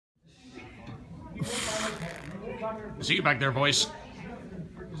See you back there, boys.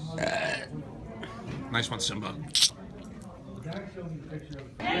 Nice one, Simba.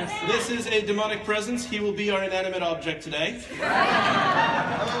 This is a demonic presence. He will be our inanimate object today.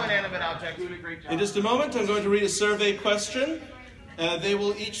 Hello, inanimate object. Doing a great job. In just a moment, I'm going to read a survey question. They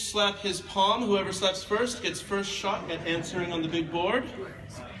will each slap his palm. Whoever slaps first gets first shot at answering on the big board.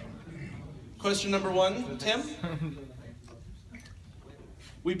 Question number 1, Tim.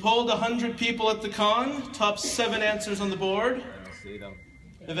 We polled 100 people at the con. Top 7 answers on the board.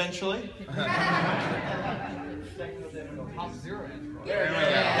 Eventually. There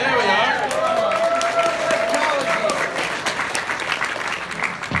we are.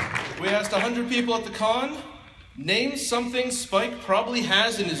 We asked 100 people at the con. Name something Spike probably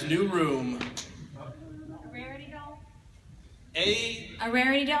has in his new room. A rarity doll? A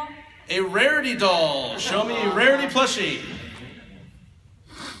rarity doll? A rarity doll. Show me a rarity plushie.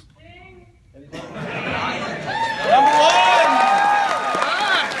 Number 1!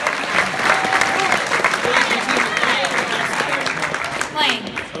 Playing.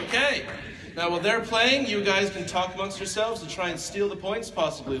 Okay. Now while they're playing, you guys can talk amongst yourselves to try and steal the points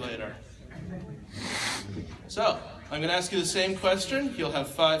possibly later. So, I'm going to ask you the same question. You'll have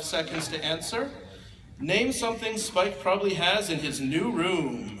 5 seconds to answer. Name something Spike probably has in his new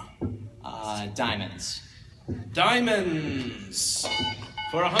room. Diamonds. Diamonds.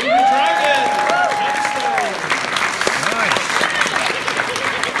 For 100 dragons. Nice.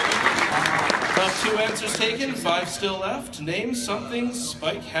 Top 2 answers taken, 5 still left. Name something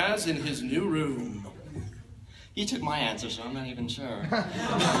Spike has in his new room. He took my answer, so I'm not even sure.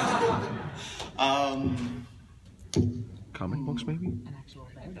 Comic books, maybe?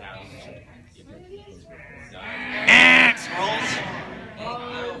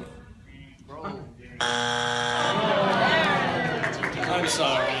 I'm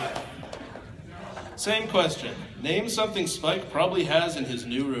sorry. Same question. Name something Spike probably has in his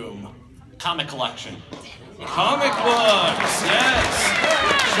new room. Comic collection. Comic books, yes.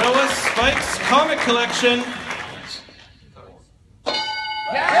 Show us Spike's comic collection.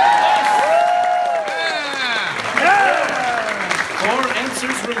 Four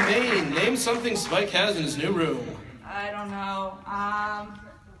answers remain. Name something Spike has in his new room. I don't know.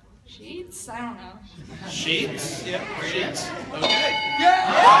 Sheets? I don't know. Sheets? Yeah, sheets. Okay.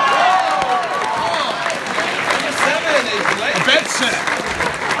 Number 7 is A bed set.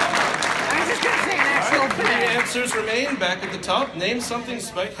 I was just going to say an actual Three bed. answers remain. Back at the top. Name something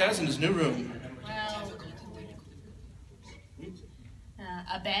Spike has in his new room. Well,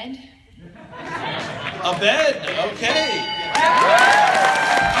 a bed? A bed. Okay.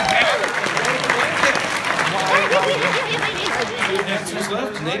 Two answers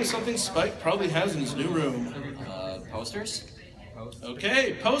left. Name something Spike probably has in his new room. Posters?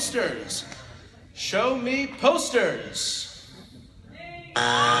 Okay, posters. Show me posters. Oh.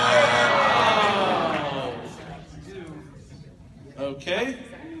 Okay.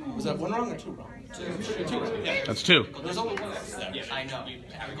 Was that 1 wrong or 2 wrong? Two. Yeah. That's 2. There's only 1 answer there. Yeah, I know.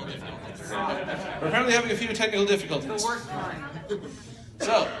 Technical difficulties. We're apparently having a few technical difficulties.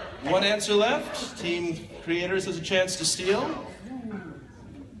 So, 1 answer left. Team Creators has a chance to steal.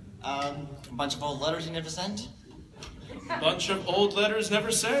 A bunch of old letters you never sent? Bunch of old letters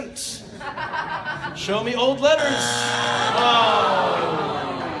never sent. Show me old letters.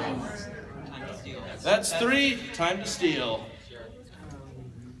 Oh. That's 3. Time to steal.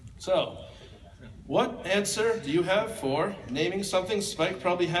 So, what answer do you have for naming something Spike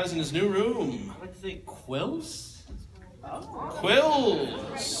probably has in his new room? I'd say quills?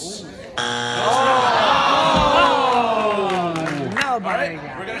 Quills. Oh. All right,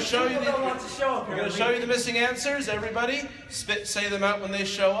 we're going to show you the missing answers. Everybody, say them out when they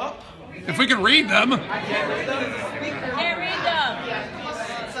show up. If we can read them. Can't read them.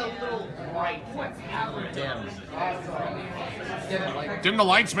 It's a little bright. Dim the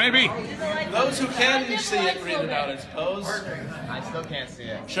lights, maybe. Those who can see it, read it out, I suppose. I still can't see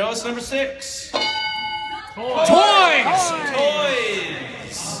it. Show us number 6. Toys!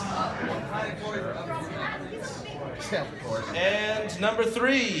 Toys. And number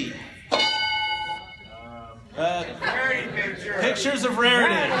 3. Pictures of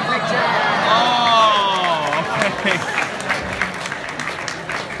rarity. Oh, okay.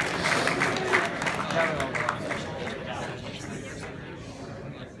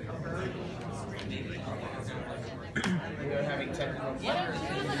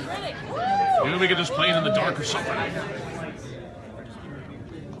 Maybe we could just play it in the dark or something.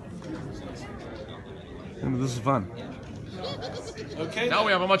 This is fun. Okay. Now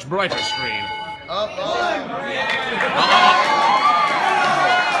we have a much brighter screen.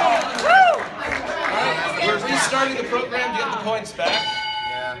 We're restarting starting the program to get the points back.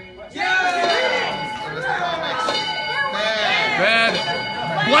 Yeah. It was the comics. Bed.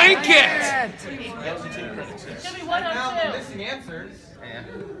 Blanket. That was the team critics, yes. Should be Now the 102. missing answers. Yeah.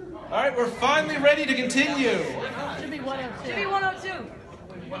 All right, we're finally ready to continue. Should be 102. Should be 102.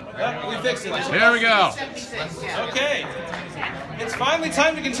 Yep, we fixed it. Here we go. Okay. It's finally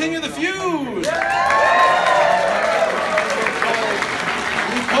time to continue the feud.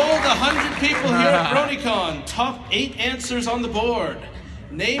 We polled 100 people here at BronyCon. Top 8 answers on the board.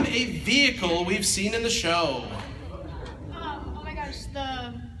 Name a vehicle we've seen in the show. Oh my gosh,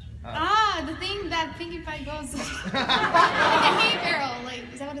 the thing that Pinkie Pie goes like a hay barrel, like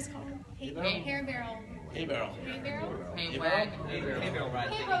is that what it's called? Hair barrel. Hay barrel. Hay barrel? Hay barrel? Hay barrel,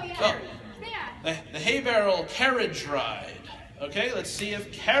 yeah. Oh. Yeah. The hay barrel carriage ride. Okay, let's see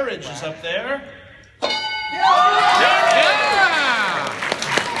if carriage is up there. Yeah.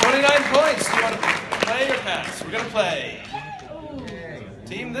 29 points. Do you want to play or pass? We're going to play.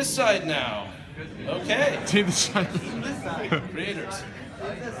 Team this side now. Okay. Team the side. Creators.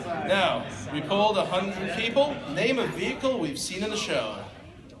 Now, we polled 100 people. Name a vehicle we've seen in the show.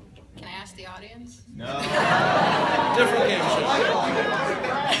 Can I ask the audience? No. Different game show.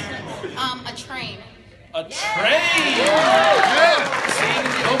 A train. A train! Seen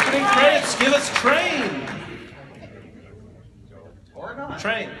in the opening credits. Give us train. Or not.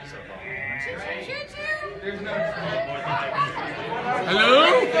 Train. There's no train. Hello?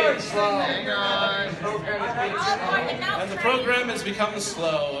 Hang on. And the program has become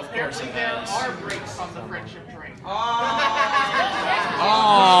slow, of course it has. Our brakes on the friendship train. Oh.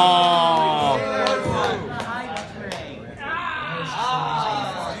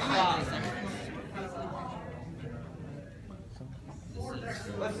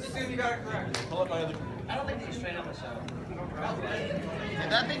 Let's assume you got it correct. Pull up my other. Did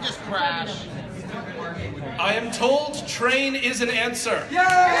that thing just crash? I am told train is an answer.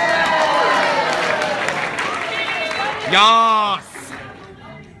 Yes.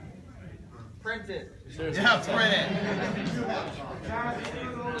 Print it. Yeah, print it.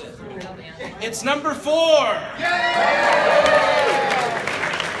 It's number 4.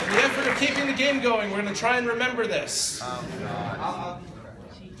 In the effort of keeping the game going, we're going to try and remember this.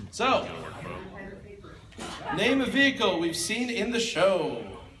 So, name a vehicle we've seen in the show.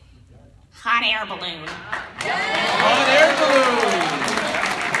 Hot air balloon. Hot air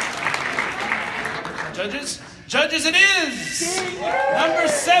balloon. Judges? Judges it is! Number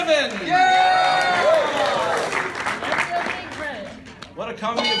 7! What a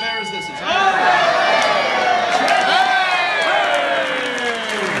comedy of errors this is.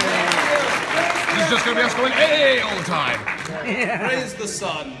 This is just going to be us going, hey, all the time. Praise the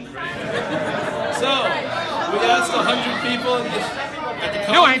sun. So, we asked 100 people at the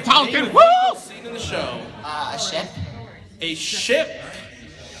con. You ain't talking. Name a Woo! vehicle seen in the show. A ship. A ship.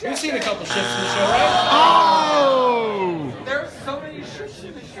 We've seen a couple ships in the show, right? Oh! There's so many ships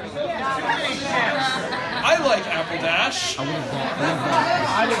in the show. I like Apple Dash. I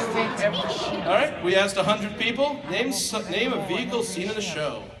just think every ship. All right, we asked 100 people. Name a vehicle seen in the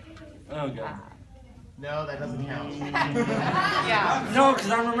show. Oh, God. No, that doesn't count. No, because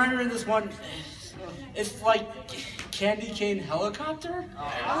I'm remembering this one. It's like candy cane helicopter.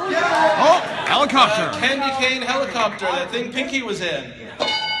 Oh, helicopter. Candy cane helicopter, that thing Pinky was in.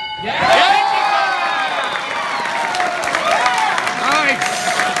 Nice.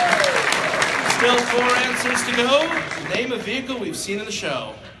 Still 4 answers to go. Name a vehicle we've seen in the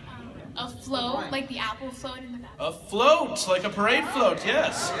show. A float, like the apple float in the back. A float, like a parade float,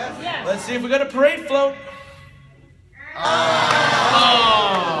 yes. Let's see if we got a parade float. Oh.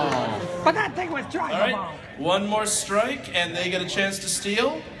 But that thing was All drivable. right, one more strike, and they get a chance to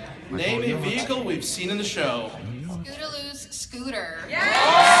steal. Name a vehicle we've seen in the show. Scootaloo's scooter. Scooter,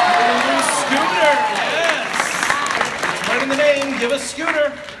 yes. It's right in the name. Give us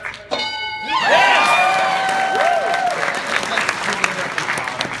scooter. Yes.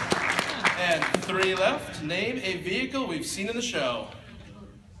 And 3 left. Name a vehicle we've seen in the show.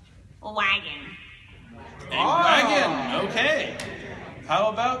 Wagon. A wagon. Okay. How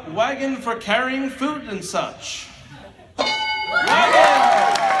about wagon for carrying food and such? Wagon.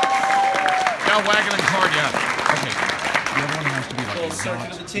 Yeah, wagon and cart, yeah. Okay. The other one has to be like Full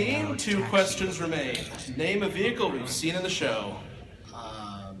circuit of the team. 2 questions remain. Name a vehicle we've seen in the show.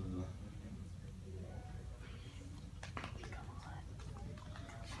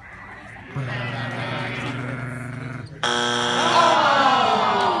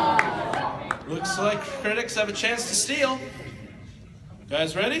 Looks like critics have a chance to steal.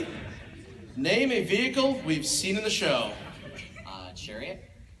 Guys ready? Name a vehicle we've seen in the show. Chariot.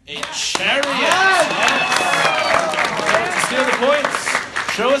 A chariot. Yes. steal the points.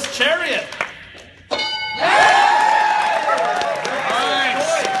 Show us Chariot.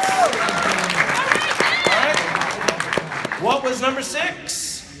 What was number 6?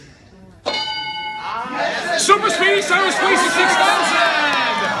 Super Speedy, Super Speedy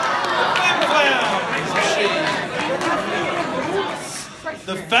 6000!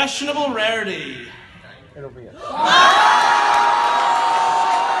 The fashionable rarity. It'll be it. The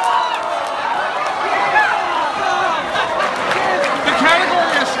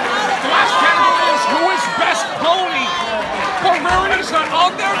category is, the last category is who is best pony. But Rarity's not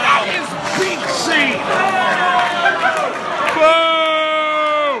on there, that is BC.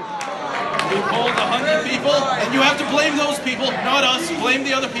 Boo! We polled 100 people, and you have to blame those people, not us. Blame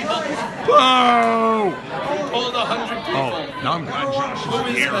the other people. Boo! We polled 100 people. Oh, now I'm glad Josh Who is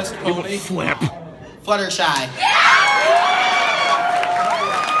is here. best He will pony? flip. Fluttershy.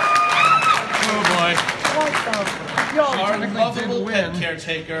 Oh boy. Our technically lovable did pet win.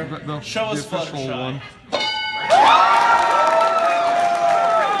 caretaker. The Show us official Fluttershy. one.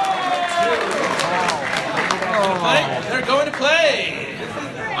 They're going to play.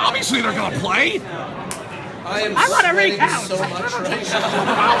 Obviously they're gonna play. I am wanna sweating recount. so much right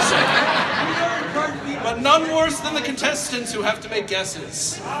now. But none worse than the contestants who have to make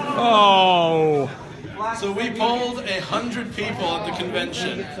guesses. Oh. So we polled 100 people at the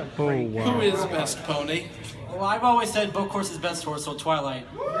convention. Oh wow. Who is best pony? Well, I've always said both horses best horse, so Twilight.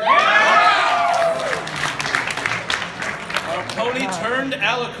 Our pony turned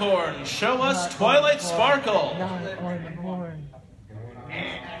alicorn. Show us Twilight Sparkle. Come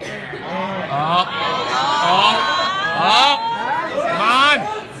on.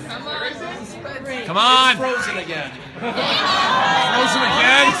 Come on. Frozen again. Frozen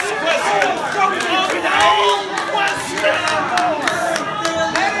again.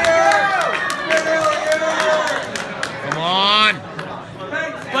 Come on.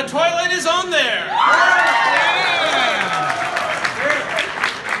 But Twilight is on there.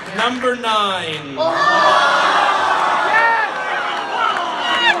 Number 9.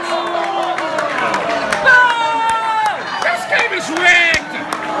 This game is rigged.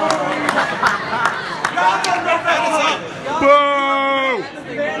 Boo.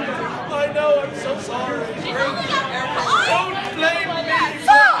 I know, I'm so sorry. Don't blame me.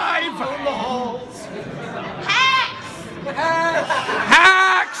 5. On the halls.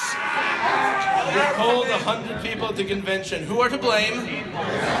 Hacks. We polled 100 people at the convention. Who are to blame?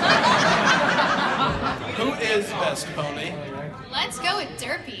 Who is best pony? Let's go with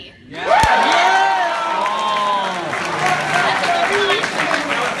Derpy. Now,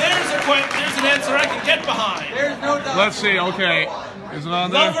 there's an answer I can get behind. Let's see. Okay. Is it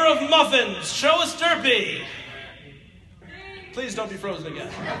on there? Lover of muffins, show us Derpy. Please don't be frozen again.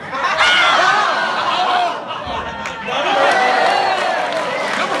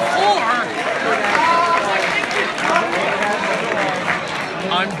 Number 4.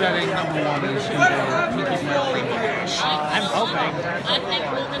 I'm betting number 1 is I'm hoping. I think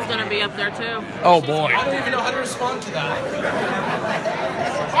Luna's gonna be up there too. Oh boy. I don't even know how to respond to that.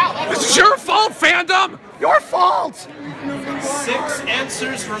 This is your fault, fandom. Your fault. 6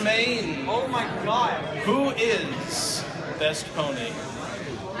 answers remain. Oh my god. Who is best pony?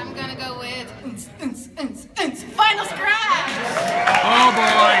 I'm gonna go with Final Scratch. Oh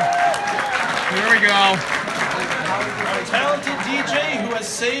boy. Here we go. Our talented DJ who has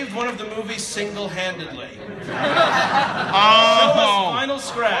saved one of the movies single-handedly. Show us Oh. Final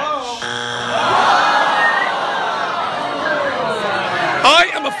Scratch. I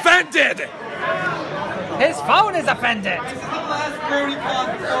am offended. His phone is offended.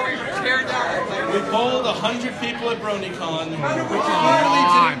 We polled 100 people at BronyCon who clearly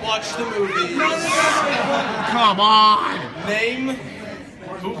didn't watch the movies. Come on. Name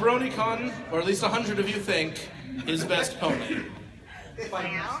who BronyCon, or at least 100 of you think, is best pony. Well,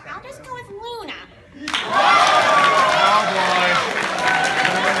 I'll just go with Luna. Oh boy.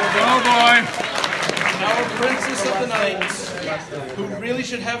 Oh boy. Our princess of the night, who really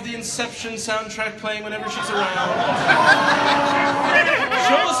should have the Inception soundtrack playing whenever she's around.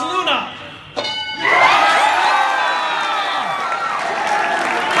 Show us Luna.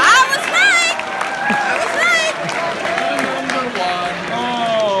 I was right. Number 1.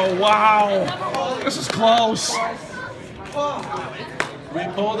 Oh wow. This is close. We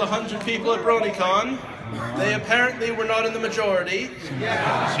polled 100 people at BronyCon. They apparently were not in the majority.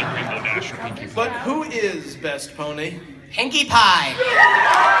 But who is best pony? Pinkie Pie.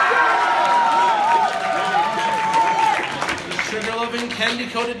 Sugar-loving,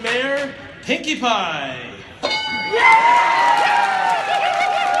 candy-coated mare, Pinkie Pie. There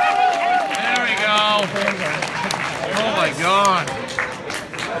we go. Oh my God.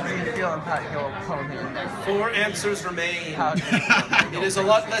 How do you feel about your opponent? 4 answers remain. It is a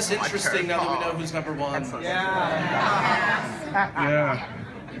lot less interesting now that we know who's number 1. Yeah.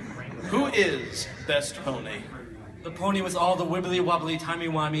 Who is best pony? The pony was all the wibbly wobbly, timey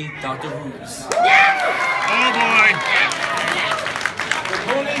wimey Dr. Who's. Oh boy. The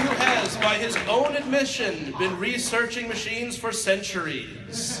pony who has, by his own admission, been researching machines for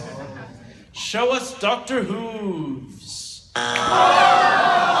centuries. Show us Dr. Hooves. The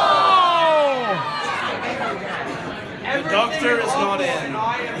doctor is not in.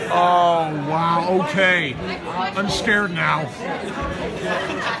 Oh wow. Okay. I'm scared now.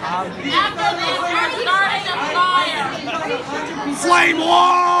 After this, we're starting a fire. Flame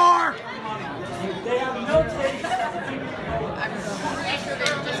war. They have no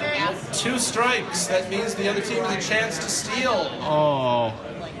taste. 2 strikes. That means the other team has a chance to steal. Oh.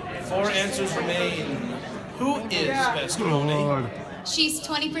 4 answers remain. Who is best pony? God. She's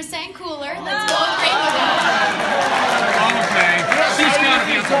 20% cooler. Let's go with Rainbow Dash. Okay. She's gotta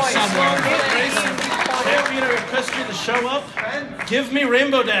be up there somewhere. Racing champion of equestrian to show up. Give me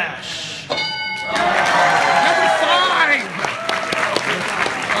Rainbow Dash. Number 5.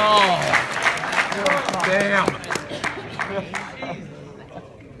 Oh. Damn.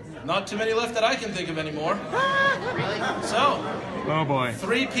 Not too many left that I can think of anymore. So, Oh boy.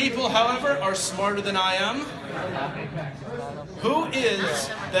 3 people, however, are smarter than I am. Who is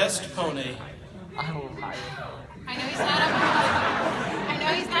best pony? I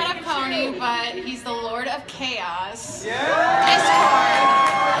know he's not a pony, but he's the Lord of Chaos.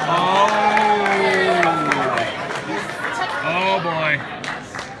 Oh boy.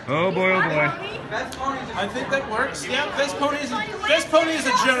 Oh boy. Oh boy. I think that works. Yeah, best pony is a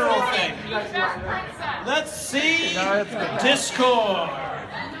general thing. Let's see Discord.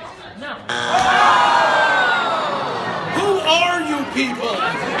 Who are you people?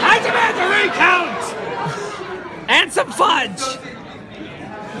 I demand a recount! And some fudge!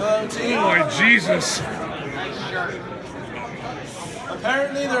 Hello, team. Oh my Jesus.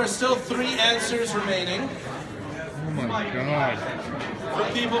 Apparently, there are still 3 answers remaining Oh my God. for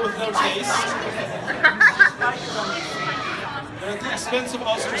people with no taste. And at the expense of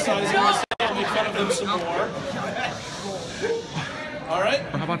ostracizing myself, I'll make fun of them some more. All right.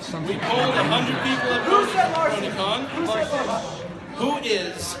 How about some? We polled 100 people at BronyCon. Who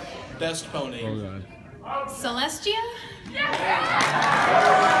is best pony? Oh God. Celestia?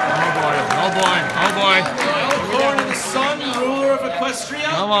 Oh boy. Born of the sun, ruler of Equestria.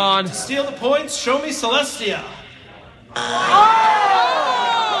 Come on. To steal the points, show me Celestia. It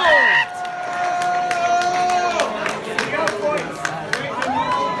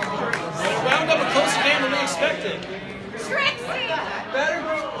wound up a closer game than we expected.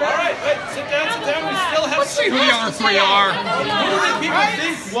 All right, wait, sit down. We still have. Let's see who the other 3 are. Who do people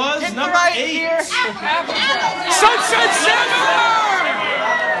think was number 8? Sunset Sailor!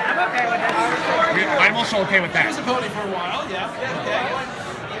 I'm also okay with He was that. a pony for a while, yeah. Okay.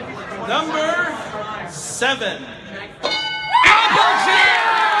 Number 7.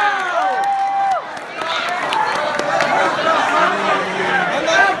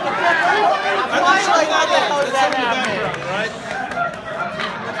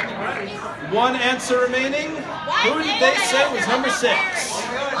 One answer remaining. Who did they say was number 6? That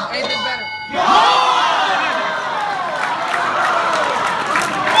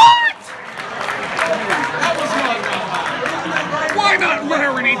was not bad. Why not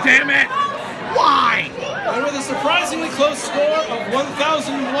Rarity, damn it? Why? And with a surprisingly close score of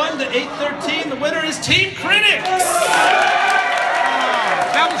 1,001 to 813, the winner is Team Critics.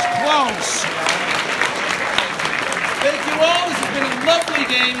 That was close. Thank you all. This has been a lovely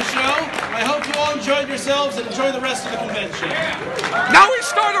game show. I hope you all enjoyed yourselves and enjoy the rest of the convention. Now we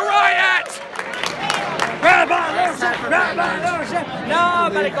start a riot! Revolution!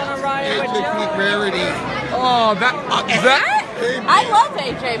 Nobody gonna riot with you! Oh, that? I love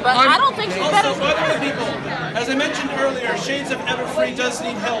AJ, but I don't think she's better. Also, by the way, people, as I mentioned earlier, Shades of Everfree does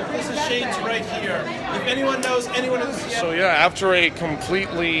need help. This is Shades right here. If anyone knows anyone in this... So yeah, after a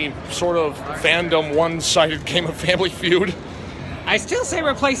completely sort of fandom one-sided game of Family Feud, I still say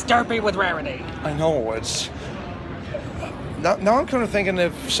replace Derpy with Rarity. I know it's. Now I'm kind of thinking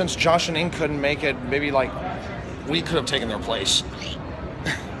if since Josh and Ink couldn't make it, maybe like we could have taken their place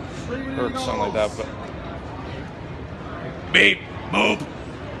or something like that. But Beep, boop.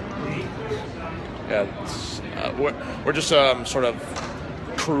 yeah, it's, we're just sort of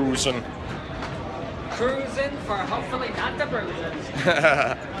cruising. Cruising for hopefully not the bruising.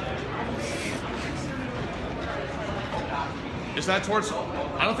 Is that towards...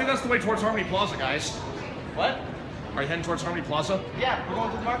 I don't think that's the way towards Harmony Plaza, guys. What? Are you heading towards Harmony Plaza? Yeah, we're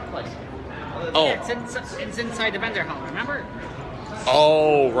going to the marketplace. Oh. Yeah, it's inside the vendor hall, remember?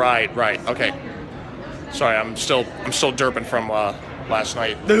 Oh, right. Okay. Sorry, I'm still derping from last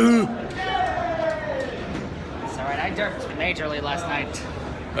night. It's alright, I derped majorly last night.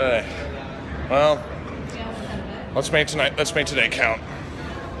 Well, let's make today count.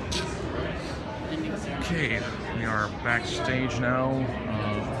 Okay, we are backstage now,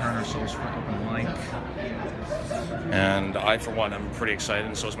 preparing ourselves for open mic. And I, for one, am pretty excited,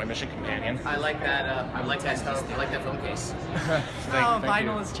 and so is my mission companion. I like that. I like that phone case.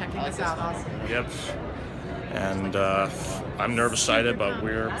 Vinyl is checking this out. Awesome. Yep. And I'm nervous-sided, but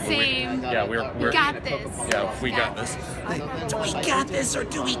we're Same. we got this. Yeah, we got this. Do we got this or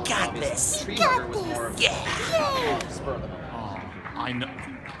do we got this? Got this. Yeah. Oh, I know.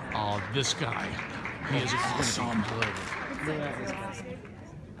 Oh, this guy. He is awesome.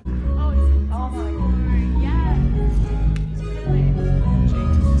 Oh my god.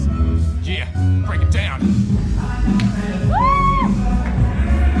 Yeah, break it down.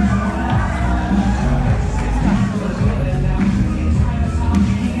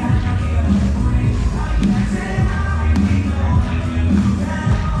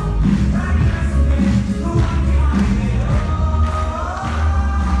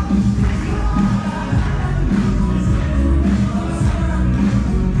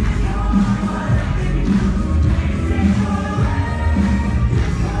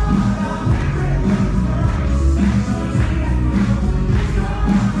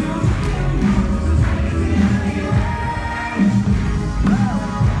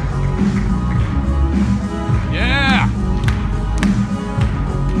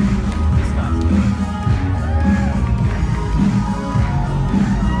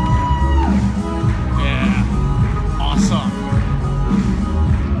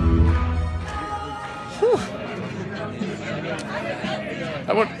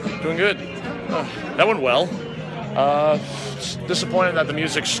 That went well. Disappointed that the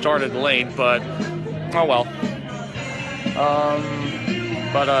music started late, but oh well.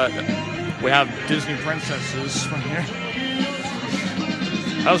 We have Disney princesses from here.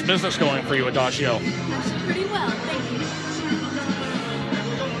 How's business going for you, Adagio? Actually, pretty well, thank you.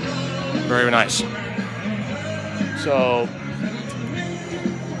 Very nice. So,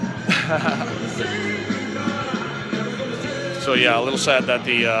 yeah, a little sad that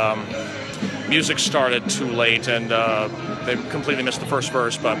the music started too late and they completely missed the first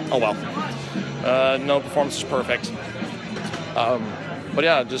verse, but oh well. No performance is perfect. But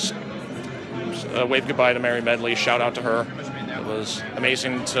yeah, just wave goodbye to Mary Medley, shout out to her. It was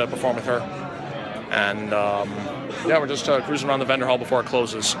amazing to perform with her. And yeah, we're just cruising around the vendor hall before it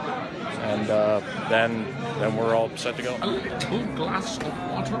closes. And then we're all set to go. A little glass of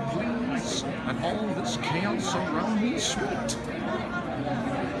water, please. And all this chaos around me, sweet.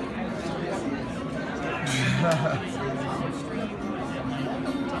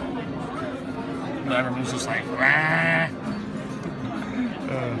 Everyone's just like, ah.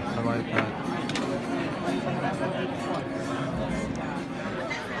 I like that.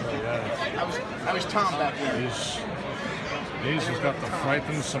 How was Tom back there? He's just got to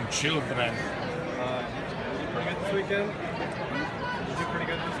frighten some children. Pretty good this weekend? You do pretty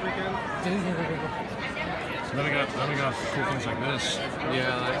good this weekend? Then we got cool things like this.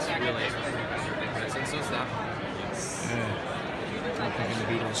 Yeah, that's really impressive. So stuff. Yeah. I'm thinking the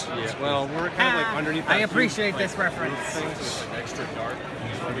Beatles. Yeah. Well, we're kind of like underneath that. I appreciate this reference. Things is like extra dark.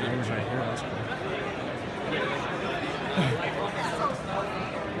 Look at the news right here. That's cool.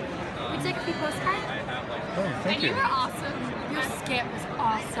 We took a few postcards. Oh, thank And you. you were awesome. Your skit was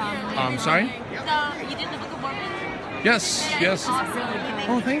awesome. Sorry? You did the Book of Mormon? Yes, yes. Awesome.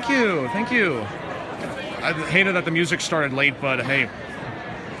 Oh, thank you. I hated that the music started late, but hey.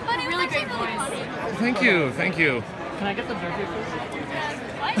 But it was really great voice. Thank you. Can I get the Derpy, please?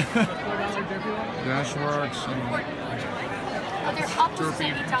 What? $4 Derpy one? Dashworks Oh, they're up with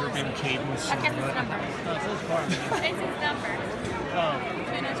Derpy $70. cadence. I guess his number. It's his number. Oh.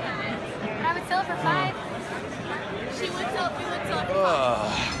 But I would sell it for $5. We would sell it for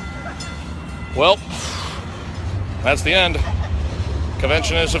 $5. Well, that's the end.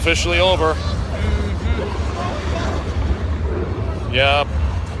 Convention is officially over. Yep.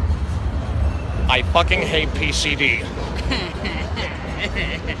 I fucking hate PCD.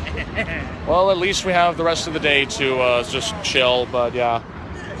 Well, at least we have the rest of the day to just chill, but yeah.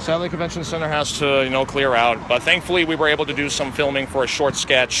 Sadly, Convention Center has to, clear out. But thankfully, we were able to do some filming for a short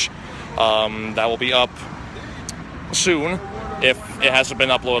sketch that will be up soon, if it hasn't been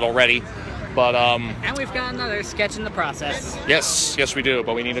uploaded already. But and we've got another sketch in the process. Yes, we do.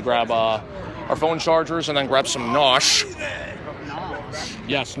 But we need to grab our our phone chargers, and then grab some nosh.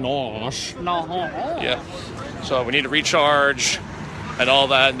 Yes, nosh. No. Yeah. So we need to recharge and all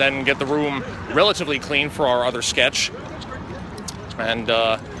that, and then get the room relatively clean for our other sketch. And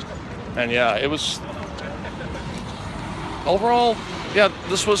yeah, it was overall. Yeah,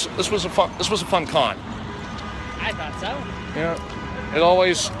 this was a fun con. I thought so. Yeah, it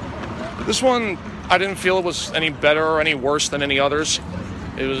always. This one, I didn't feel it was any better or any worse than any others.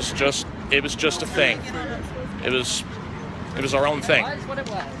 It was just a thing. It was our own thing. Was what it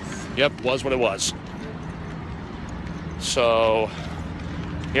was. Yep, was what it was. So,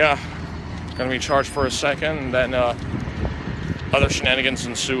 yeah, gonna be charged for a second, and then other shenanigans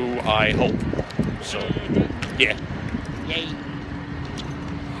ensue, I hope. So, yeah. Yay.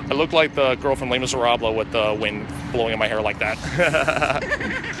 I look like the girl from Les Miserables with the wind blowing in my hair like that.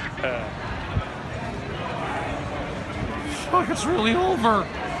 Fuck, it's really over.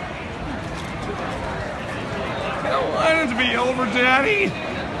 I don't want it to be over, Daddy.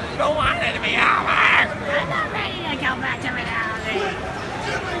 I don't want it to be over. I'm not ready to go back to reality.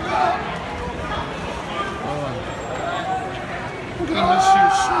 I'm gonna miss you,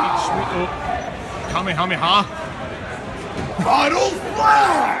 sweet. Oh. Kamehameha. Final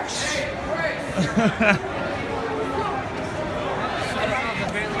flash!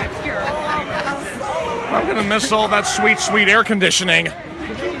 I'm gonna miss all that sweet air conditioning. I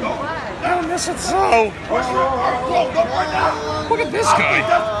miss it so. Look at this guy.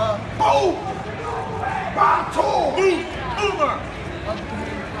 Boom! Battle!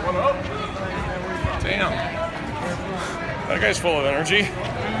 What up? Damn. That guy's full of energy.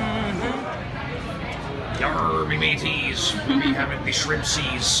 Yarr, me mateys. We haven't the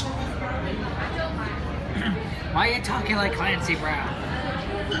shrimpsies. Why are you talking like Clancy Brown?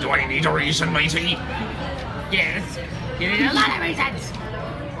 Do I need a reason, matey? Yes. You need a lot of reasons.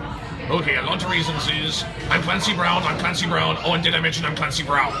 Okay, a lot of reasons is I'm Clancy Brown. Oh, and did I mention I'm Clancy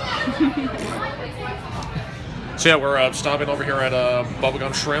Brown? So yeah, we're stopping over here at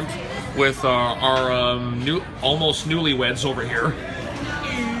Bubblegum Shrimp with our almost newlyweds over here.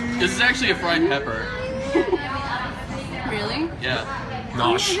 This is actually a fried pepper. Really? Yeah.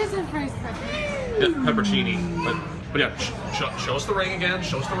 Nosh. It is a first pepper. Yeah, peppercini. But yeah, show us the ring again.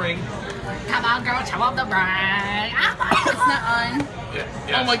 Show us the ring. Come on, girl, show up the bride. It's not on.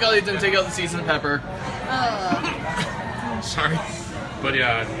 Oh my god, they didn't take out the seasoned pepper. Sorry. But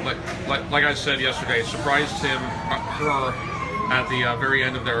yeah, like I said yesterday, surprised her at the very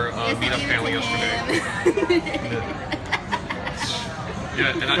end of their meetup panel yesterday.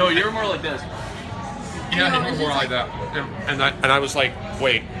 Yeah, No, you're more like this. Yeah, you were more like that. And I was like,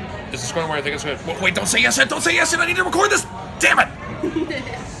 wait, is this going where I think it's going? Wait, don't say yes yet! Don't say yes yet! I need to record this! Damn it!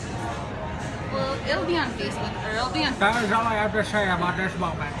 Well, it'll be on Facebook, or it'll be on. That is all I have to say about this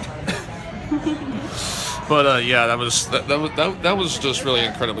moment. But yeah, that was just really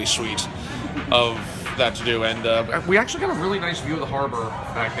incredibly sweet of that to do, and we actually got a really nice view of the harbor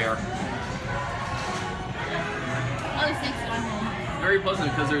back there. Oh, this thing's on home. Very pleasant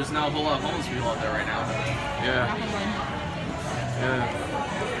because there's now a whole lot of homeless people out there right now. Yeah. Yeah.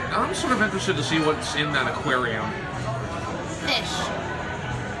 I'm sort of interested to see what's in that aquarium. Fish.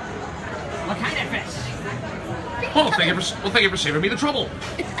 What kind of fish? Oh, thank you for saving me the trouble.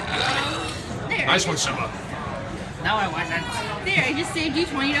 There. Nice one, Simba. No, I wasn't. There, I just saved you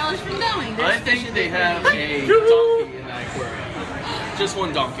 $20 from going. I think they have a donkey in that aquarium. Just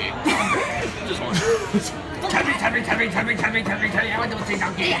one donkey. Just one. Tell me, I want to see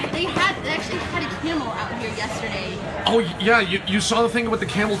donkey. They actually had a camel out here yesterday. Oh, yeah, you saw the thing with the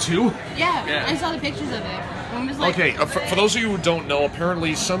camel, too? Yeah. I saw the pictures of it. And was like, Okay, for those of you who don't know,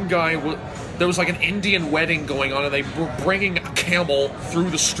 apparently some guy, there was like an Indian wedding going on, and they were bringing a camel through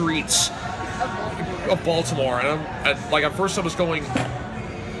the streets of Baltimore. And at first I was going,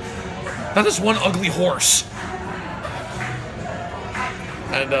 that is one ugly horse.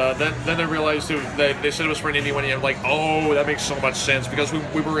 And then I realized they said it was for an Indian wedding. I'm like, oh, that makes so much sense, because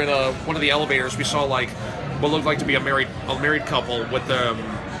we were in one of the elevators. We saw like what looked like to be a married couple with the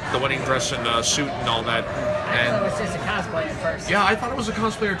wedding dress and suit and all that. And I thought it was just a cosplay at first. Yeah, I thought it was a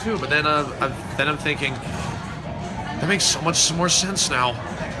cosplayer too. But then I'm thinking that makes so much more sense now.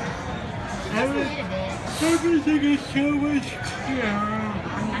 Everything is so much clearer.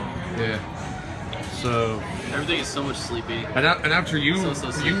 Yeah. So everything is so much sleepy. And after you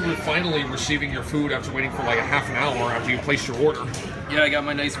So you were finally receiving your food after waiting for like a half an hour after you placed your order. Yeah, I got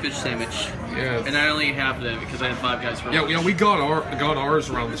my nice fish sandwich. Yeah. And I only ate half of it because I had 5 guys for lunch. Yeah, we got ours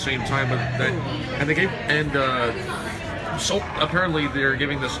around the same time, so apparently they're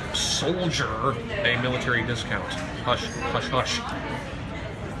giving this soldier a military discount. Hush, hush, hush.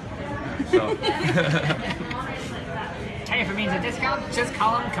 So. Hey, if it means a discount, just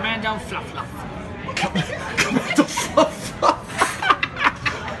call him Commando Fluff Fluff. Commando Fluff Fluff.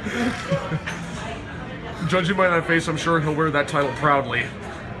 Judging by that face, I'm sure he'll wear that title proudly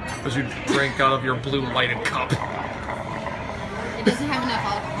as you drink out of your blue lighted cup. It doesn't have enough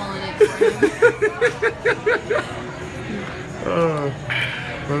alcohol in it for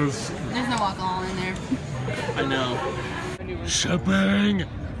him. There's no alcohol in there. I know. Shipping!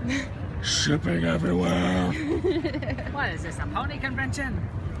 Shipping everywhere! What is this, a pony convention?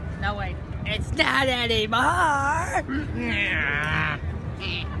 No, wait, it's not anymore!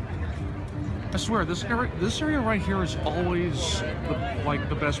 I swear, this area right here is always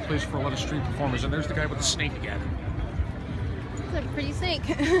the best place for a lot of street performers, and there's the guy with the snake again. It's a pretty snake.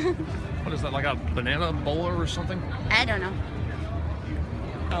 What is that, like a banana bowler or something? I don't know.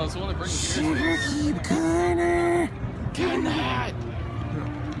 Oh, it's the one that brings Keep Connor! Connor!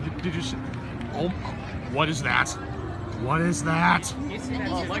 Did you see? Oh, what is that? What is that?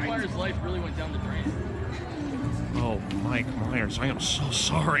 Well, Mike Myers' life really went down the drain. Oh, Mike Myers, I am so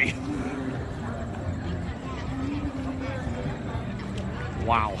sorry.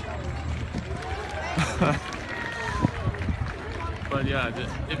 Wow. But yeah,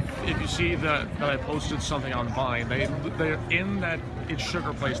 if you see that I posted something on Vine, they're in that It's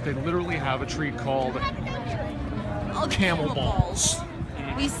Sugar place. They literally have a treat called camel balls.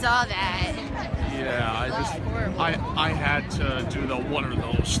 We saw that. Yeah, I had to do the one of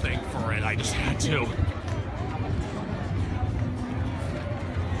those thing for it. I just had to.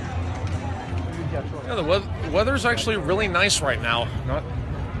 Yeah, the weather's actually really nice right now. Not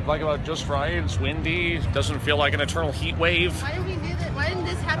like about just right. It's windy. Doesn't feel like an eternal heat wave. Why did we do this? Why didn't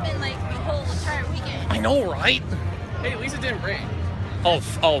this happen like the whole entire weekend? I know, right? Hey, at least it didn't rain. Oh,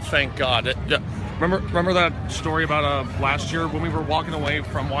 thank God. Yeah. Remember that story about last year when we were walking away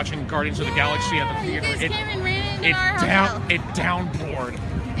from watching Guardians of the Galaxy at the theater? You guys came and ran into our hotel. It downpoured.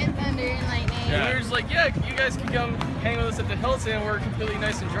 And thunder and lightning. Yeah. We were just like, yeah, you guys can come hang with us at the Hilton. We're completely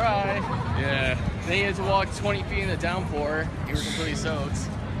nice and dry. Yeah. Then you had to walk 20 feet in the downpour. You were completely soaked.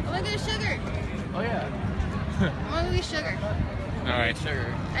 I want to go to Sugar. Oh yeah. I want to go to Sugar. All right.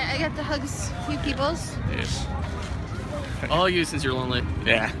 Sugar. I got to hug a few peoples. Yes. All you since you're lonely.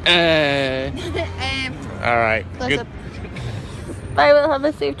 Yeah. All right. Good. Up. Bye. We'll have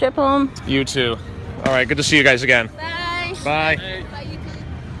a safe trip home. You too. All right. Good to see you guys again. Bye. Bye. Hey. Bye. You too.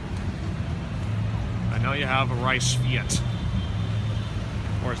 I know you have a Rice Fiat.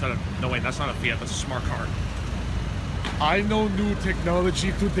 Or is that a... No, wait. That's not a Fiat. That's a smart car. I know new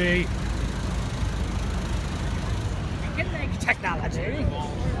technology today. You can make technology.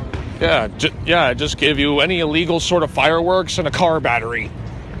 Yeah, just give you any illegal sort of fireworks and a car battery.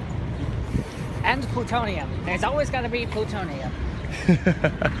 And plutonium. There's always got to be plutonium. Yeah,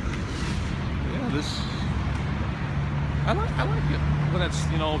 I like it when it's,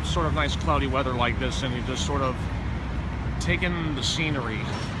 sort of nice cloudy weather like this and you just sort of take in the scenery,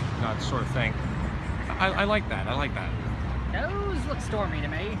 that sort of thing. I like that. I like that. Those look stormy to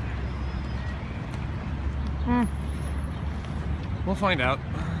me. We'll find out.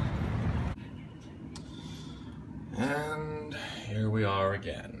 And here we are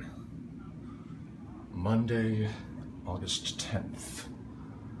again. Monday, August 10th.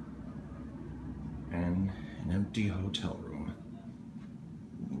 And an empty hotel room.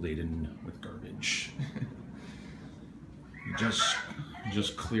 Laden with garbage.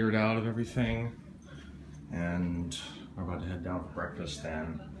 just cleared out of everything. And we're about to head down for breakfast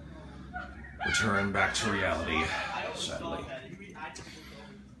then. Return back to reality, sadly.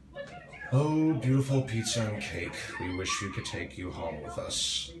 Oh, beautiful pizza and cake. We wish we could take you home with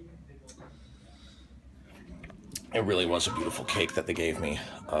us. It really was a beautiful cake that they gave me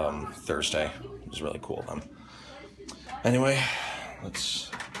Thursday. It was really cool of them. Anyway,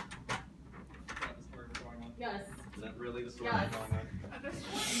 let's... Yes. Is that really the story we're going on?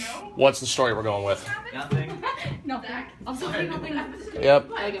 What's the story we're going with? Nothing. Nothing. I'm sorry, nothing.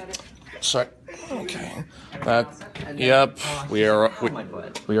 Yep. I got it. So, okay. Yep. We are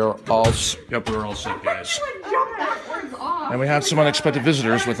all set, guys. And we have some unexpected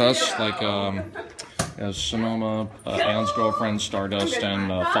visitors with us, like Sonoma, Anne's girlfriend, Stardust, and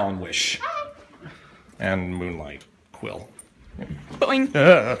Fallen Wish, and Moonlight Quill. Boing.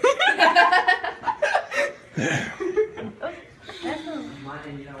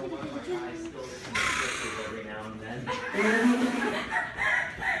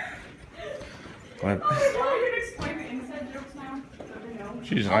 What?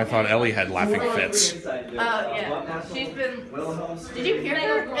 Jeez, I thought Ellie had laughing fits. Yeah. She's been. Did you hear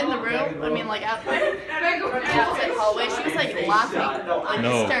her in the room? I mean, like outside. hallway. She was like laughing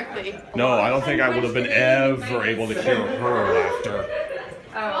No. hysterically. No, I don't think I would have been ever able to hear her laughter.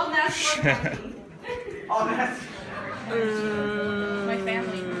 Oh, that's My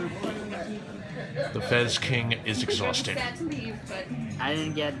family. The Fez King is exhausted. Sad to leave, but I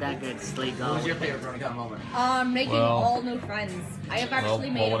didn't get that good sleep. What was your favorite BronyCon moment? Making Well- all new friends. I have actually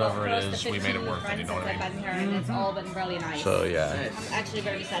made about whatever it close is, to we 15 made it new worth it, friends you know since what I I've mean? been here, and it's all been really nice. So yeah. I'm actually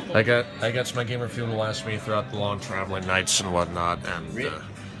very sad to I leave. got some gamer fuel to last me throughout the long traveling nights and whatnot, and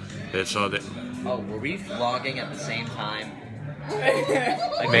it's so that Oh, were we vlogging at the same time?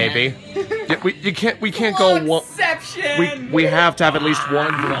 maybe. Yeah, we can't go one. We have to have at least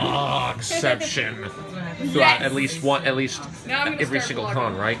one vlogception throughout at least Now I'm gonna every start single vlogging.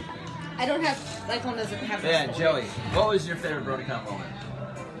 con, right? I don't have, my phone doesn't have Yeah, this. Joey, what was your favorite BronyCon moment?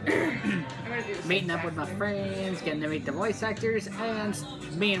 Meeting up with my friends, getting to meet the voice actors, and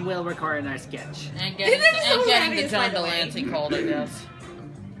me and Will recording our sketch. And getting the John Delancey called, I guess.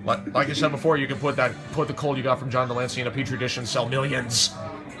 Like I said before, you can put the cold you got from John Delancey in a petri dish and sell millions.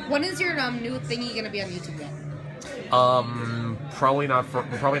 When is your new thingy gonna be on YouTube yet? Probably not for a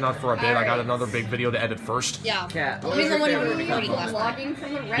bit. I got another big video to edit first. Yeah. Cat, I mean the one you were recording last time.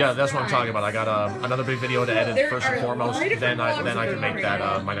 Yeah, that's what I'm talking about. I got another big video to edit first and foremost. Then I can make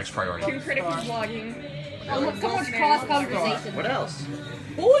that my next priority. Two critics vlogging. So much cross conversation. What else?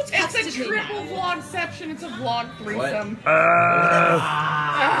 Oh, it's a triple vlogception. It's a vlog threesome.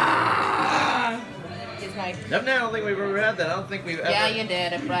 Is my No, I don't think we've ever had that. I don't think we've ever. Yeah, you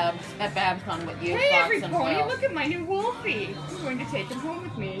did at BabsCon with you. Hey, Fox every and pony, Will. look at my new Wolfie. I'm going to take him home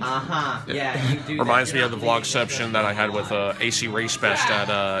with me. Yeah, you do. Reminds me of the vlogception that I had with AC Race Fest at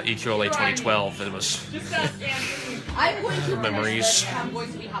EQLA 2012. It was I'm going to memories. I'm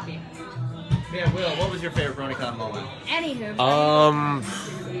going to be happy. Yeah, Will, what was your favorite BronyCon moment? Anywho.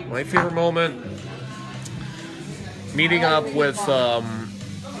 My favorite moment, meeting up with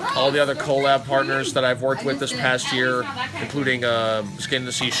all the other collab partners that I've worked with this past year, including getting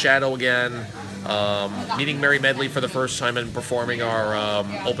to see Shadow again, meeting Mary Medley for the first time and performing our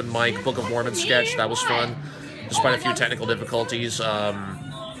open mic Book of Mormon sketch. That was fun, despite a few technical difficulties. I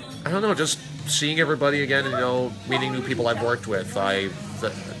don't know, just seeing everybody again and, meeting new people I've worked with.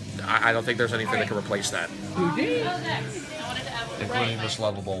 I don't think there's anything that can replace that. Including this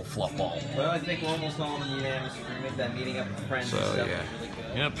lovable fluff ball. Well, I think we're almost all in the unanimous agreement that meeting up with friends So, and stuff yeah. is really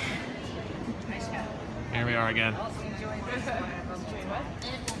good. Yep. Here we are again. It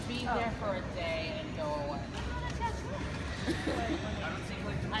will be there for a day and go away.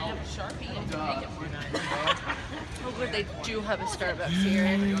 I have a Sharpie and can make it for night. Oh, good, they do have a Starbucks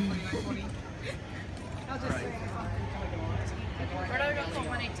here. Where do I go for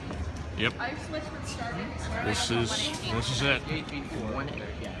 118? Yep. I've switched with Starbucks. This is it. 118.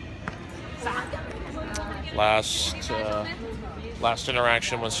 Last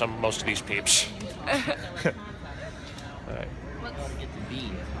interaction with most of these peeps. Alright.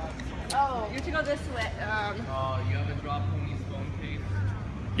 Oh, you have to go this way. You haven't dropped Pony's phone case?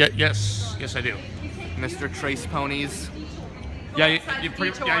 Yes, I do. Mr. Trace Ponies. Yeah, you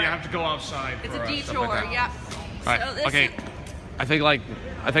have to go outside. It's for, a stuff detour, like that. yeah. Alright, So this okay. I think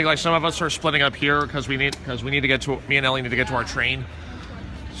like some of us are splitting up here because we need to get to me and Ellie need to get to our train.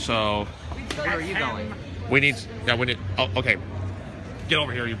 So Where are you going? we need. Oh, okay. Get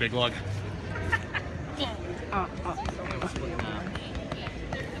over here, you big lug.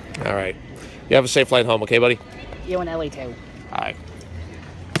 All right. You have a safe flight home, okay, buddy? You and Ellie too. All right.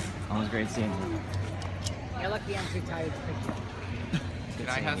 Always great seeing you. You're lucky I'm too tired to pick you up. Can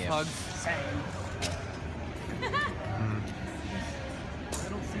I have hugs? Same. I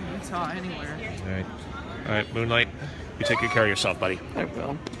don't see Utah anywhere. All right, Moonlight. You take good care of yourself, buddy. I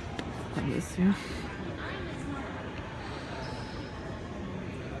will. I miss you.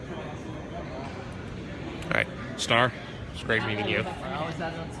 All right, Star. It's great meeting you.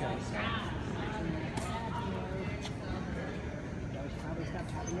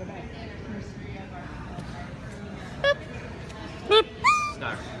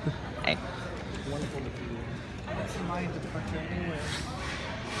 Star. Hey.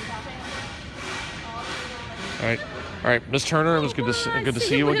 All right, Miss Turner. It was good to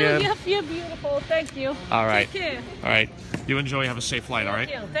see you again. Yep, you're beautiful. Thank you. All right. Take care. All right. You enjoy. Have a safe flight. All right.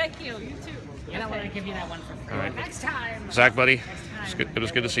 Thank you. You too. I don't want to give you that one for free. All right. Next time. Zach, buddy. It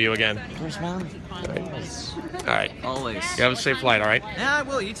was good to see you again. Where's Mom? All right. Always. You have a safe flight. All right. Yeah, I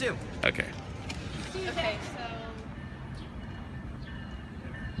will. You too. Okay. Okay, so.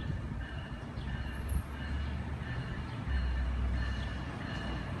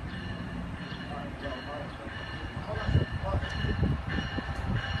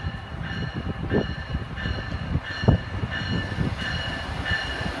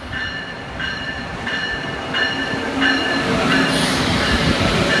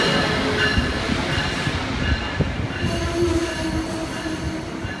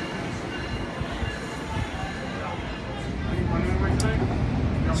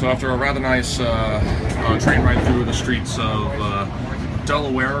 So after a rather nice train ride through the streets of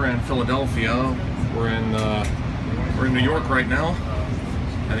Delaware and Philadelphia, we're in New York right now,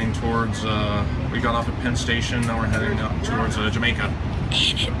 heading towards. We got off at Penn Station. Now we're heading up towards Jamaica.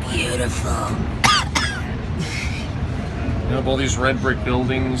 Ain't it beautiful? You know, all these red brick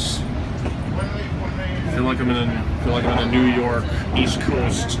buildings. I feel like I'm in a New York East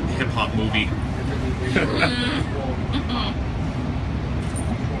Coast hip hop movie.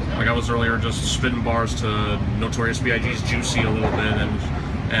 Like I was earlier, just spitting bars to Notorious B.I.G.'s Juicy a little bit,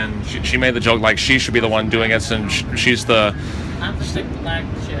 and she made the joke like she should be the one doing it, since she's the. I'm the thick black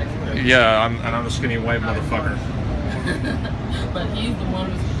chick. Yeah, I'm the skinny white motherfucker. But he's the one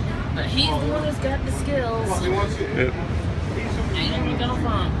who's got the skills. Yep. Ain't even gonna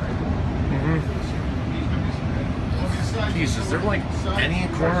find. Jeez, is there like any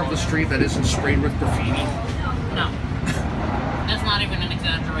corner of the street that isn't sprayed with graffiti? No. That's not even an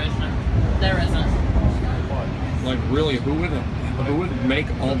exaggeration. There isn't. Like really, who would make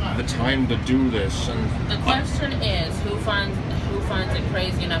all the time to do this? And the question is, who finds it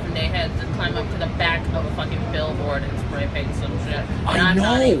crazy enough in their heads to climb up to the back of a fucking billboard and spray paint some shit? And I'm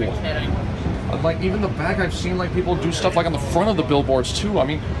not even kidding. Like even the back, I've seen like people do stuff like on the front of the billboards too. I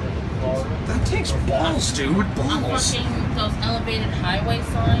mean, that takes balls, dude. Balls. Fucking those elevated highway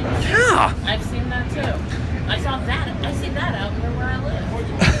signs. Yeah. I've seen that too. I see that out near where I live.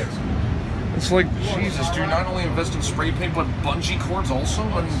 It's like, Jesus, dude, not only invest in spray paint, but bungee cords also?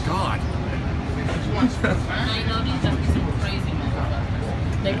 I mean, God. I know these are some crazy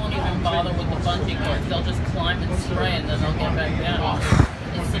motherfuckers. They won't even bother with the bungee cords. They'll just climb and spray and then they'll get back down.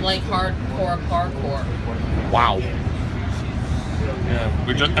 It's like hardcore parkour. Wow. Yeah,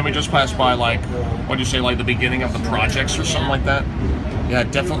 we just passed by, like, what'd you say, like the beginning of the projects or something like that? Yeah,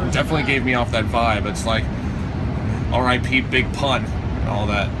 definitely gave me off that vibe. It's like R.I.P. Big Pun and all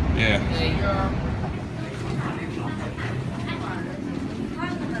that. Yeah.